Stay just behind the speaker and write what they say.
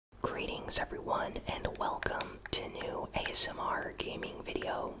Greetings everyone and welcome to a new ASMR gaming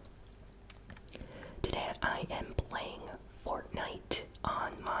video. Today I am playing Fortnite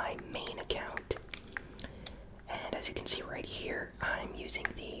on my main account. And as you can see right here, I'm using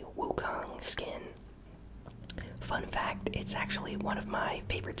the Wukong skin. Fun fact, it's actually one of my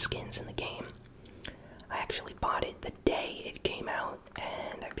favorite skins in the game. I actually bought it the day it came out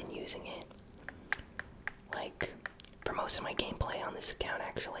and I've been using it like for most of my gameplay on this account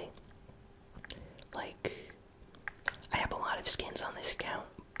actually. Like, I have a lot of skins on this account,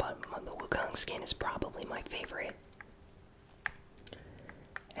 but the Wukong skin is probably my favorite.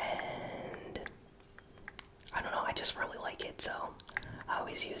 And I don't know, I just really like it, so I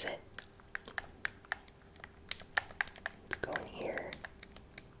always use it. Let's go in here.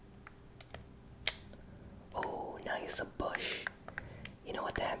 Oh, nice, a bush. You know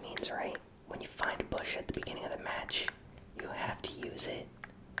what that means, right? When you find a bush at the beginning of the match, you have to use it.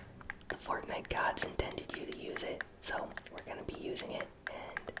 The Fortnite gods intended you to use it, so we're gonna be using it,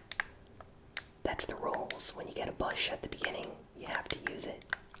 and that's the rules. When you get a bush at the beginning, you have to use it.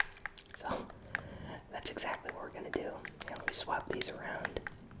 So that's exactly what we're gonna do. Now let me swap these around.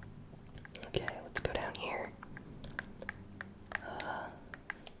 Okay, let's go down here.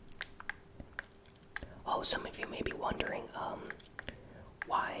 Oh, some of you may be wondering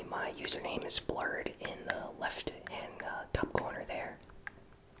why my username is blurred in the left-hand top corner there.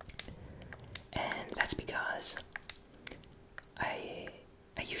 And that's because I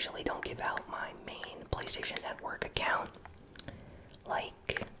usually don't give out my main PlayStation Network account.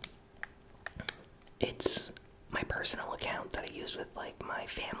 Like, it's my personal account that I use with like my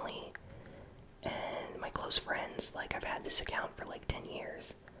family and my close friends. Like, I've had this account for like 10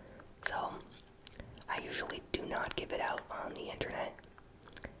 years. So I usually do not give it out on the internet.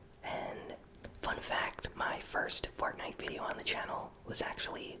 And fun fact, my first Fortnite video on the channel was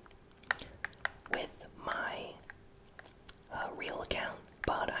actually with my real account,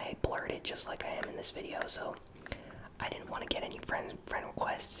 but I blurred it just like I am in this video, so I didn't want to get any friend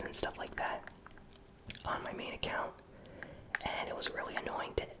requests and stuff like that on my main account, and it was really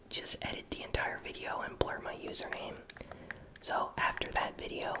annoying to just edit the entire video and blur my username. So after that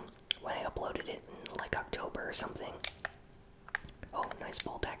video, when I uploaded it in like October or something, oh, nice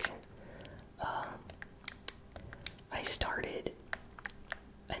bolt action, I started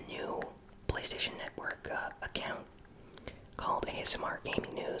a new PlayStation Network account called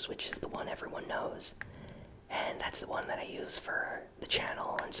ASMRGamingNews, which is the one everyone knows, and that's the one that I use for the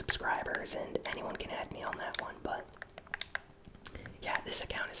channel and subscribers, and anyone can add me on that one. But yeah, this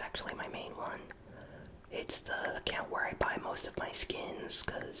account is actually my main one. It's the account where I buy most of my skins,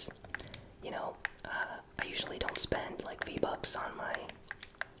 because, you know, I usually don't spend like V-Bucks on my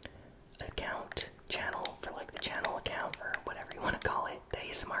account channel for like the channel account or whatever you want to call it, the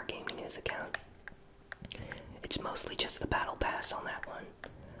ASMR Gaming News account. It's mostly just the battle pass on that one,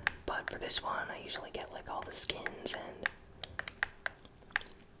 but for this one I usually get like all the skins and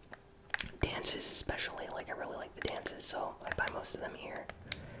dances especially. Like, I really like the dances, so I buy most of them here.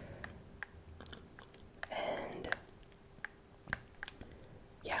 And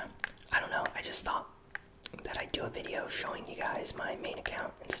yeah, I don't know, I just thought that I'd do a video showing you guys my main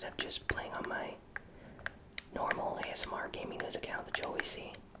account instead of just playing on my normal ASMR Gaming News account that you always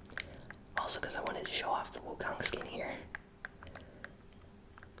see. Also because I wanted to show off the Wukong skin here.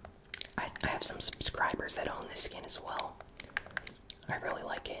 I have some subscribers that own this skin as well. I really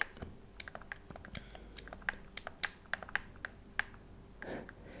like it.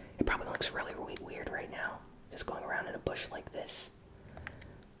 It probably looks really weird right now, just going around in a bush like this.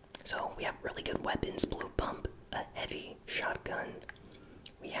 So we have really good weapons: blue pump, a heavy shotgun,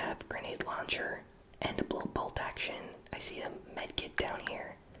 we have grenade launcher, and a blue bolt action. I see a med kit down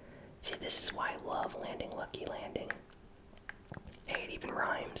here. See, this is why I love landing Lucky Landing. Hey, it even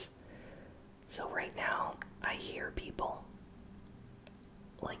rhymes. So right now, I hear people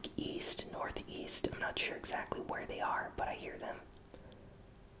like east, northeast. I'm not sure exactly where they are, but I hear them.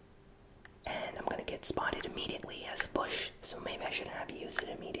 And I'm gonna get spotted immediately as a bush, so maybe I shouldn't have used it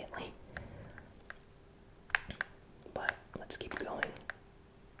immediately. But let's keep going.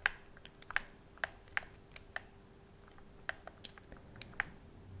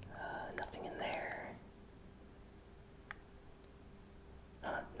 Nothing in there.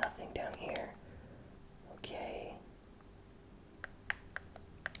 Nothing down here. Okay.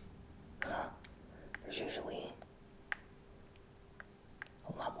 There's usually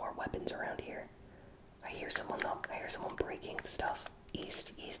a lot more weapons around here. I hear someone though. I hear someone breaking stuff.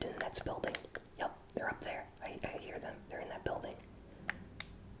 East in the next building. Yep, they're up there. I hear them. They're in that building.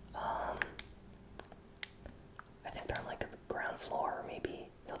 I think they're on like the ground floor, or maybe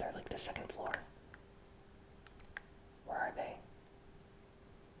no, they're like the second floor. Where are they?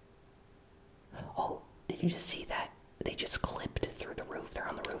 Oh, did you just see that? They just clipped through the roof. They're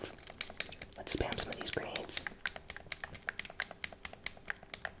on the roof. Let's spam some of these grenades.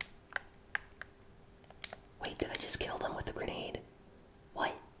 Wait, did I just kill them with a grenade?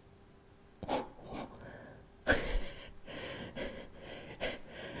 What?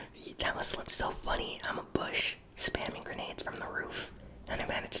 That must look so funny. I'm a bush spamming grenades from the roof, and I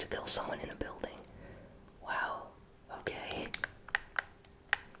managed to kill someone in a building. Wow. Okay.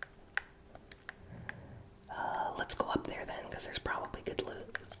 Let's go up there then, because there's probably good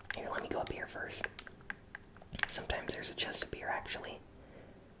loot. Here, let me go up here first. Sometimes there's a chest up here, actually.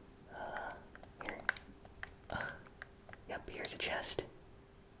 Here. Yep, here's a chest.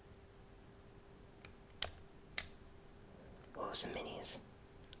 Oh, some minis.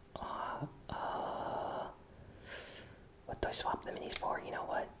 What do I swap the minis for? You know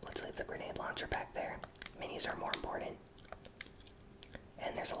what? Let's leave the grenade launcher back there. Minis are more important.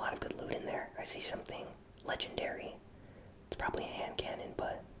 And there's a lot of good loot in there. I see something legendary. It's probably a hand cannon,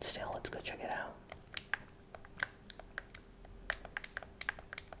 but still, let's go check it out.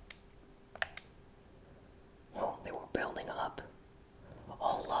 Oh, they were building up.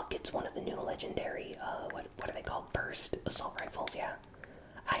 Oh, look, it's one of the new legendary, what are they called? Burst assault rifles, yeah.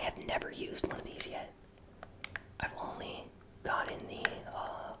 I have never used one of these yet. I've only gotten the,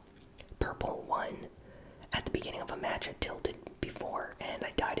 purple one at the beginning of a match I tilted before, and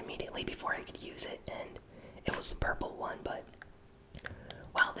I died immediately before I could use it, and it was the purple one, but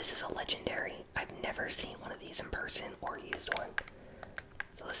wow, this is a legendary. I've never seen one of these in person or used one,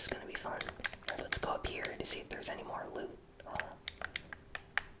 so this is gonna be fun. Right, let's go up here to see if there's any more loot.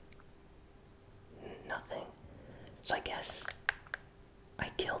 Nothing. So I guess I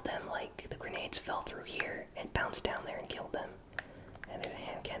killed them, like the grenades fell through here and bounced down there and killed them. And there's a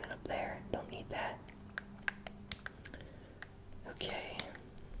hand cannon up there. Don't need that. Okay.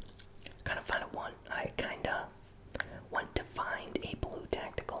 I kinda want to find a blue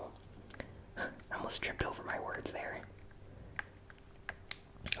tactical. I almost tripped over my words there.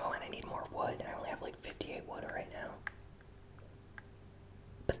 Oh, and I need more wood. I only have like 58 wood right now.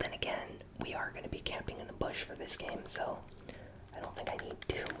 But then again, we are going to be camping in the bush for this game, so I don't think I need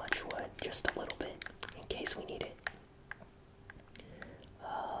too much wood, just a little bit, in case we need it.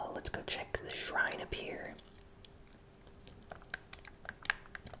 Let's go check the shrine up here.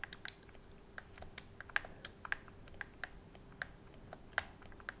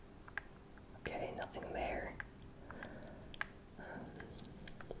 Okay, nothing there.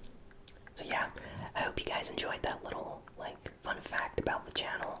 So yeah, I hope you guys enjoyed that little, fun fact about the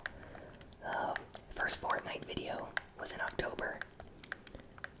channel. First Fortnite video was in October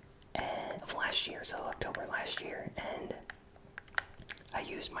of last year, so October last year, and I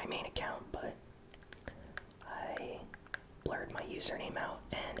used my main account, but I blurred my username out,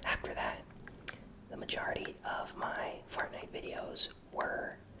 and after that, the majority of my Fortnite videos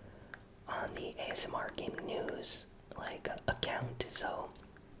were on the ASMRGamingNews, account, so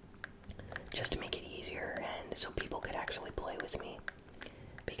just to make it easier and so people could actually play with me,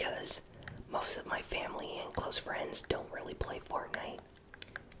 because most of my family and close friends don't really play Fortnite.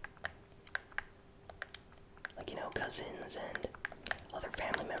 Cousins and other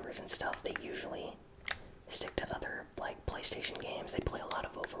family members and stuff, they usually stick to other, PlayStation games. They play a lot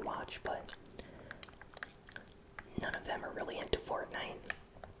of Overwatch, but none of them are really into Fortnite.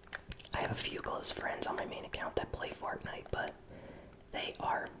 I have a few close friends on my main account that play Fortnite, but they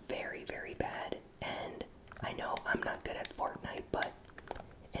are very, very bad, and I know I'm not good at Fortnite, but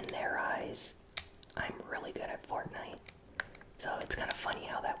in their eyes, I'm really good at Fortnite. So it's kind of funny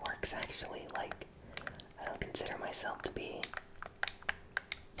how that works, actually. I don't consider myself to be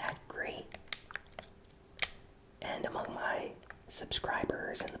that great. And among my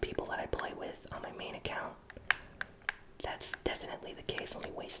subscribers and the people that I play with on my main account, that's definitely the case. Let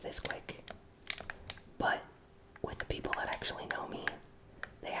me waste this quick. But with the people that actually know me,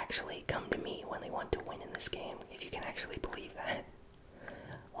 they actually come to me when they want to win in this game, if you can actually believe that.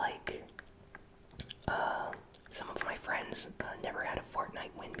 Some of my friends never had a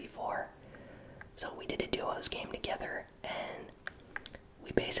Fortnite win before, so we did a duos game together, and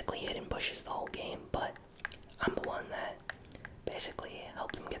we basically hid in bushes the whole game, but I'm the one that basically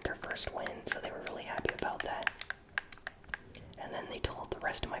helped them get their first win, so they were really happy about that. And then they told the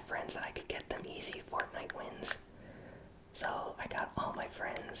rest of my friends that I could get them easy Fortnite wins. So I got all my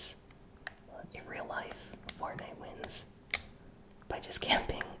friends in real life Fortnite wins by just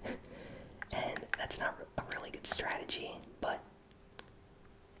camping. And that's not a really good strategy, but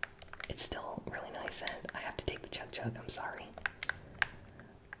it's still really nice, and I have to take the chug chug, I'm sorry.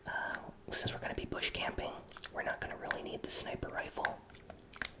 since we're going to be bush camping, we're not going to really need the sniper rifle,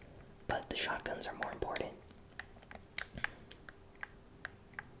 but the shotguns are more important.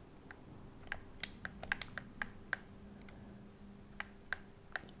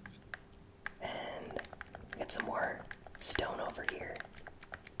 And get some more stone over here.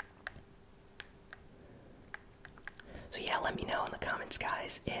 So yeah, let me know in the comments,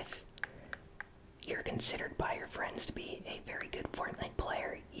 guys, if you're considered by your friends to be a very good Fortnite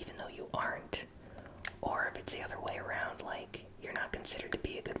player, even though you aren't. Or if it's the other way around, like, you're not considered to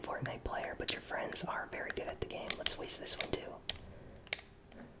be a good Fortnite player, but your friends are very good at the game. Let's waste this one, too.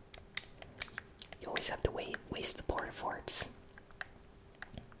 You always have to waste the porta forts.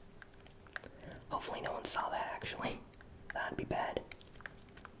 Hopefully no one saw that, actually. That'd be bad.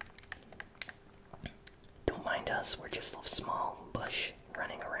 Don't mind us, we're just a small bush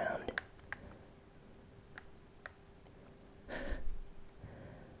running around.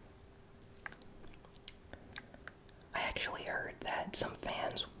 I actually heard that some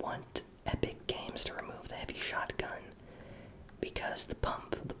fans want Epic Games to remove the heavy shotgun because the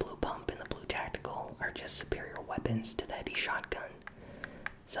blue pump and the blue tactical are just superior weapons to the heavy shotgun.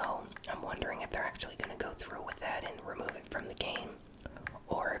 So I'm wondering if they're actually going to go through with that and remove it from the game,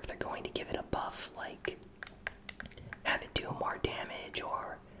 or if they're going to give it a buff, like have it do more damage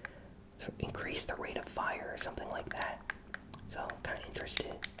or increase the rate of fire or something like that. So I'm kind of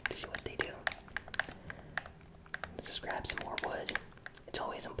interested to see what they do. Let's just grab some more wood. It's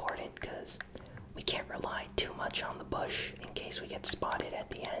always important because we can't rely too much on the bush in case we get spotted at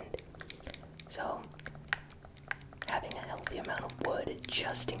the end. So having a healthy amount of wood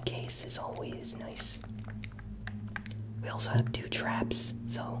just in case is always nice. We also have 2 traps,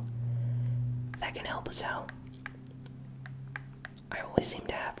 so that can help us out. I always seem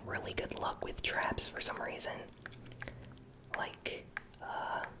to have really good luck with traps for some reason. Like,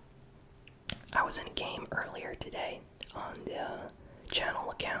 I was in a game earlier today on the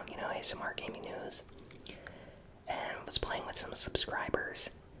channel account, you know, ASMRGamingNews, and was playing with some subscribers,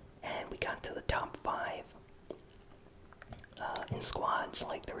 and we got to the top 5 in squads.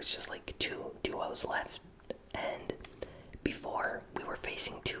 Like, there was just like 2 duos left, and before we were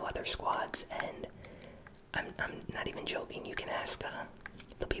facing 2 other squads, and I'm not even joking. You can ask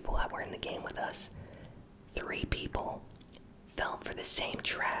the people that were in the game with us. 3 people fell for the same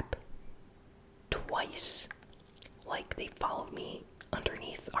trap twice. Like, they followed me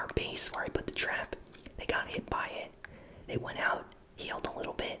underneath our base where I put the trap. They got hit by it. They went out, healed a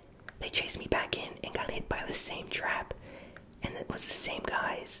little bit. They chased me back in and got hit by the same trap. And it was the same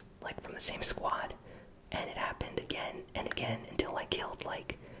guys, like from the same squad. And it happened again and again until I killed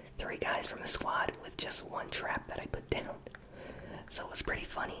like 3 guys from the squad with just 1 trap that I put down. So it was pretty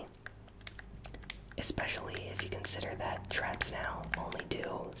funny. Especially if you consider that traps now only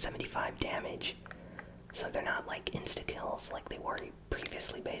do 75 damage. So they're not like insta-kills like they were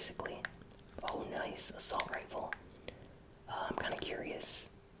previously, basically. Oh, nice. Assault rifle. I'm kind of curious.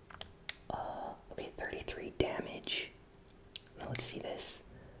 Okay, 33 damage. Now let's see this.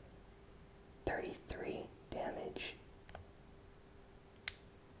 33 damage.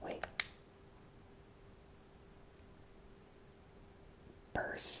 Wait.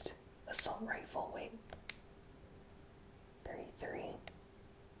 Burst. Assault rifle. Wait. 33.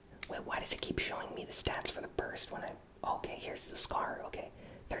 Wait, why does it keep showing me the stats for the burst when I... Okay, here's the scar. Okay.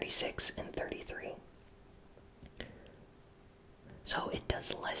 36 and 33. So it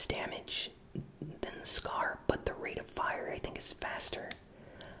does less damage than the scar, but the rate of fire I think is faster.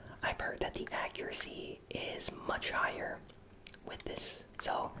 I've heard that the accuracy is much higher with this,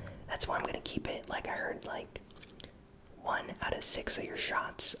 so that's why I'm gonna keep it. Like, I heard like 1 out of 6 of your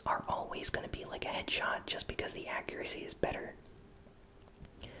shots are always gonna be like a headshot just because the accuracy is better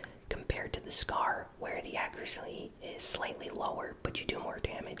compared to the scar, where the accuracy is slightly lower but you do more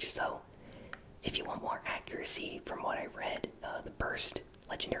damage. So if you want more accuracy, from what I read, the burst,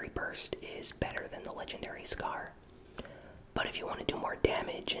 legendary burst, is better than the legendary scar. But if you want to do more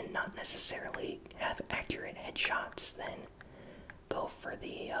damage and not necessarily have accurate headshots, then go for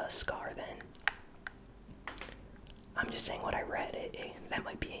the scar then. I'm just saying what I read. That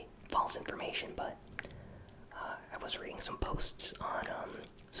might be false information, but I was reading some posts on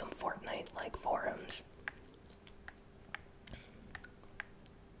some Fortnite-like forums.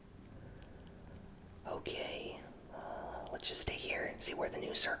 Okay, let's just stay here and see where the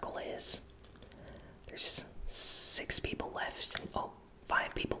new circle is. There's 6 people left. Oh,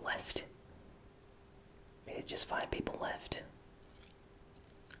 5 people left. Maybe just 5 people left.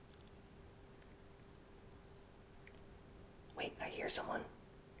 Wait, I hear someone.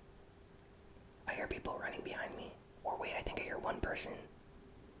 I hear people running behind me. Or wait, I think I hear one person.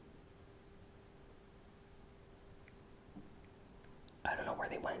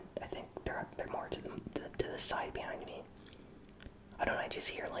 went. I think they're more to the side behind me. I don't know, I just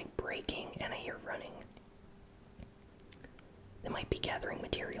hear like breaking and I hear running. They might be gathering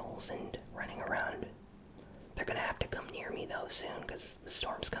materials and running around. They're gonna have to come near me though soon because the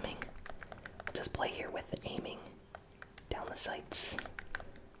storm's coming. I'll just play here with aiming down the sights.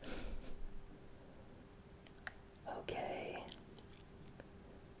 Okay.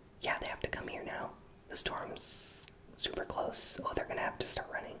 Yeah, they have to come here now. The storm's super close. Oh, they're gonna have to start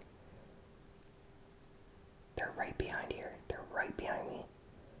running. They're right behind here. They're right behind me.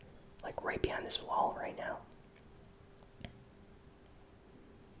 Like right behind this wall right now.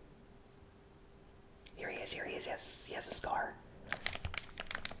 Here he is, yes, he has a scar.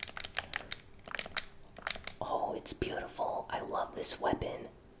 Oh, it's beautiful. I love this weapon.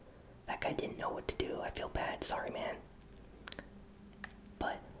 That guy didn't know what to do. I feel bad, sorry man.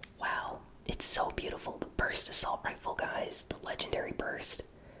 But, wow, it's so beautiful. The burst assault rifle, guys. The legendary burst.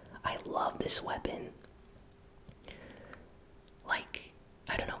 I love this weapon. Like,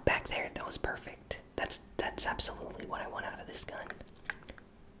 I don't know, back there, that was perfect. That's absolutely what I want out of this gun.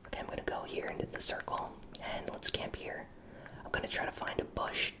 Okay, I'm gonna go here into the circle, and let's camp here. I'm gonna try to find a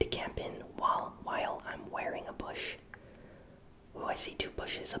bush to camp in while I'm wearing a bush. Ooh, I see 2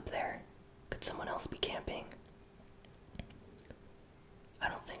 bushes up there. Could someone else be camping? I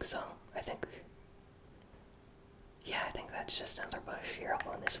don't think so. Yeah, I think that's just another bush. Here, I'll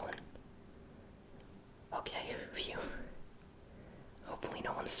go in this one. Okay, phew. Hopefully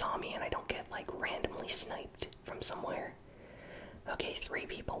no one saw me and I don't get, like, randomly sniped from somewhere. Okay, 3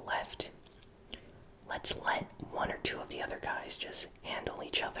 people left. Let's let 1 or 2 of the other guys just handle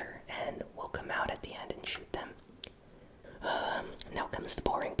each other, and we'll come out at the end and shoot them. Now comes the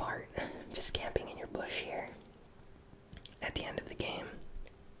boring part. Just camping in your bush here. At the end of the game.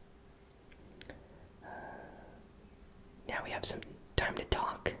 Now we have some time to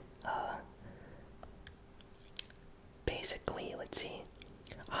talk. Basically, let's see.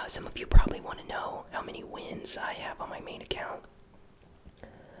 Some of you probably want to know how many wins I have on my main account.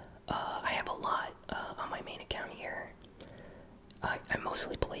 I have a lot on my main account here. I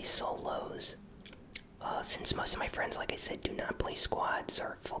mostly play solos. Since most of my friends, like I said, do not play squads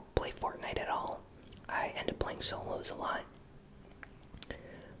or play Fortnite at all, I end up playing solos a lot.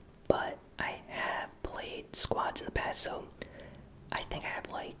 But I have played squads in the past, so I think I have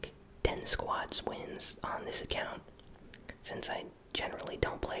like 10 squads wins on this account, since I generally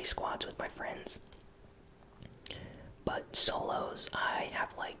don't play squads with my friends. But solos, I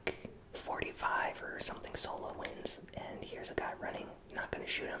have like 45 or something solo wins, and here's a guy running. Not gonna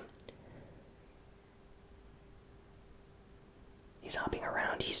shoot him. He's hopping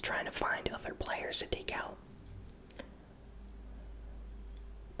around, he's trying to find other players to take out.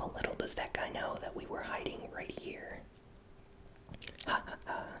 But little does that guy know that we were hiding right here. Ha ha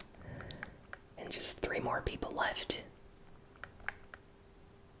ha. And just 3 more people left.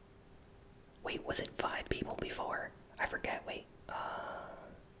 Wait, was it 5 people before? I forget, wait.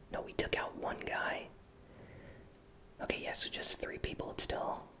 No, we took out 1 guy. Okay, yeah, so just 3 people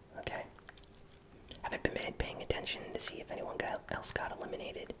still. Okay. Haven't been paying attention to see if anyone else got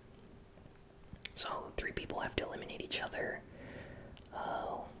eliminated. So, 3 people have to eliminate each other.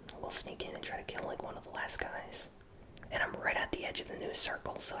 We'll sneak in and try to kill like one of the last guys. And I'm right at the edge of the new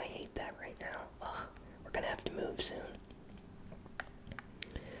circle, so I hate that right now. Ugh, we're gonna have to move soon.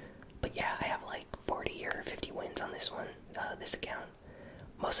 But yeah, I have like 40 or 50 wins on this one, this account.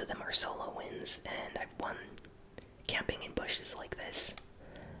 Most of them are solo wins, and I've won camping in bushes like this.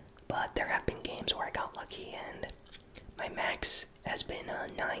 But there have been games where I got lucky, and my max has been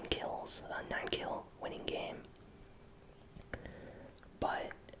 9 kills, a 9-kill winning game.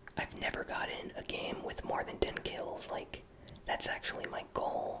 But I've never gotten a game with more than 10 kills. Like, that's actually my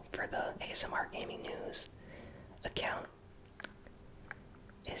goal for the ASMRGamingNews account,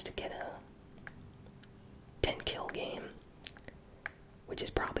 is to get a 10-kill game, which is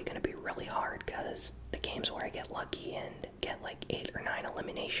probably going to be really hard because the games where I get lucky and get like 8 or 9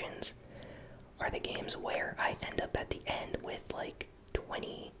 eliminations are the games where I end up at the end with like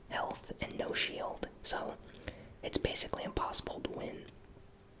 20 health and no shield, so it's basically impossible to win.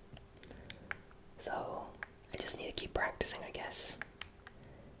 So I just need to keep practicing, I guess.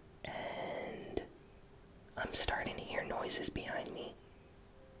 And I'm starting to hear noises behind me.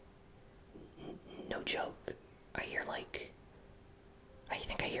 No joke. I hear like, I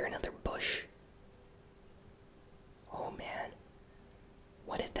think I hear another bush. Oh man.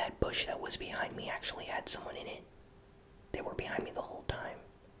 What if that bush that was behind me actually had someone in it? They were behind me the whole time.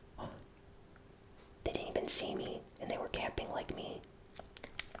 Oh. They didn't even see me, and they were camping like me.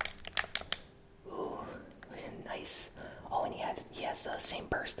 Ooh, nice. Oh, and he has the same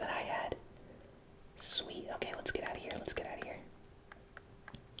burst that I had. Sweet. Okay, let's get out of here. Let's get out of here.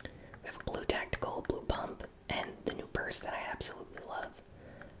 We have a blue tactical, blue pump, and the new burst that I absolutely love.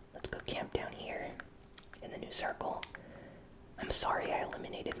 Let's go camp down here in the new circle. I'm sorry I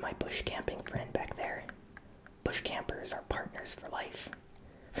eliminated my bush camping friend back there. Bush campers are partners for life.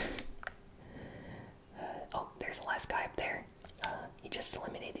 Oh, there's the last guy up there. He just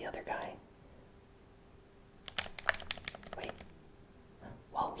eliminated the other guy. Wait.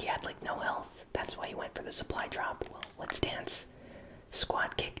 Whoa, he had like no health. That's why he went for the supply drop. Well, let's dance.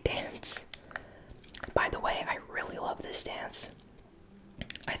 Squat kick dance. By the way, I really love this dance.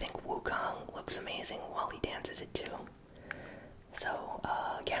 I think Wukong looks amazing while he dances it too. So,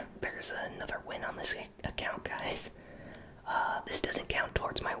 yeah, there's another win on this account, guys. This doesn't count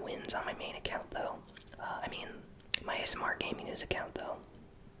towards my wins on my main account, though. I mean, my ASMRGamingNews account, though.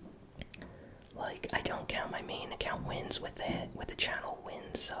 Like, I don't count my main account wins with the channel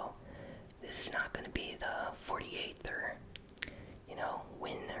wins, so this is not going to be the 48th or, you know,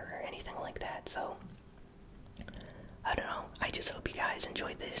 win or anything like that, so I don't know. I just hope you guys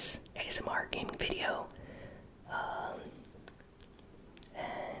enjoyed this ASMR gaming video.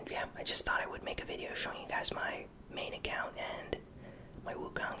 And yeah, I just thought I would make a video showing you guys my main account and my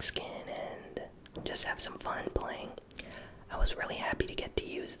Wukong skin and just have some fun playing. I was really happy to get to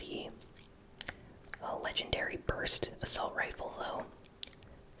use the legendary burst assault rifle though,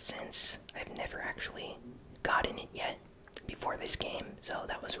 since I've never actually gotten it yet before this game, so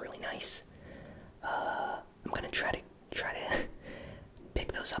that was really nice. I'm gonna try to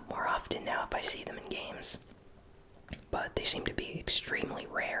pick those up more often now if I see them in games, but they seem to be extremely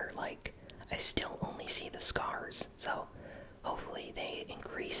rare. Like, I still only see the scars, so hopefully they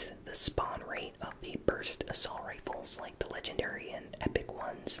increase the spawn rate of the burst assault rifles like the legendary and epic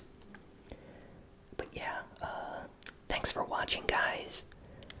ones. But yeah, thanks for watching, guys.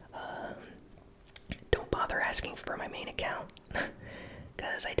 Don't bother asking for my main account,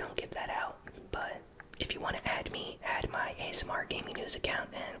 because I don't give that out. But if you want to add me, add my ASMRGamingNews account,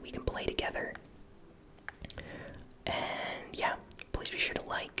 and we can play together. And yeah, please be sure to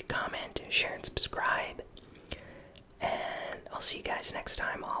like, comment, share, and subscribe. And I'll see you guys next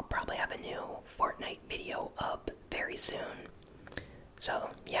time. I'll probably have a new Fortnite video up very soon. So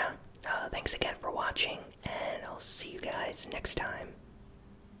yeah, thanks again for watching, and I'll see you guys next time.